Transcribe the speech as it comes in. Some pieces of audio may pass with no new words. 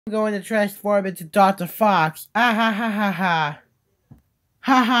I'm going to transform into Dr. Fox. Ah ha ha ha ha.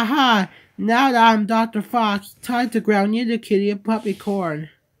 Ha ha ha. Now that I'm Dr. Fox, time to ground you, the kitty, and puppy corn.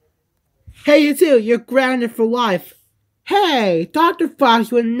 Hey, you two, you're grounded for life. Hey, Dr.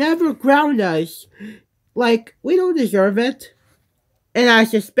 Fox would never ground us. Like, we don't deserve it. And I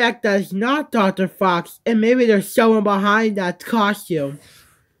suspect that it's not Dr. Fox, and maybe there's someone behind that costume.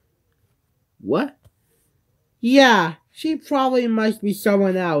 What? Yeah, she probably must be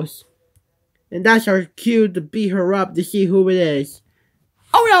someone else. And that's our cue to beat her up to see who it is.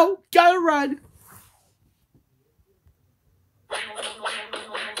 Oh no, gotta run!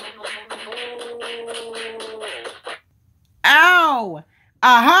 Ow!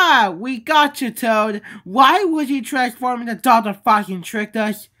 Aha! We got you, Toad. Why would you transform into Dr. Fox and tricked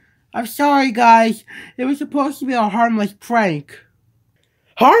us? I'm sorry, guys. It was supposed to be a harmless prank.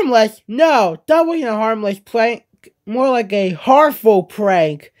 Harmless? No, that wasn't a harmless prank. More like a harmful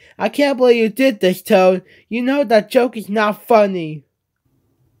prank. I can't believe you did this, Toad. You know that joke is not funny.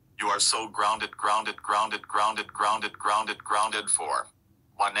 You are so grounded for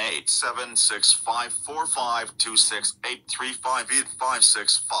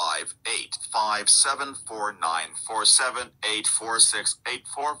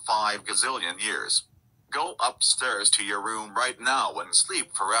gazillion years. Go upstairs to your room right now and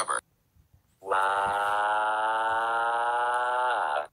sleep forever. Wow.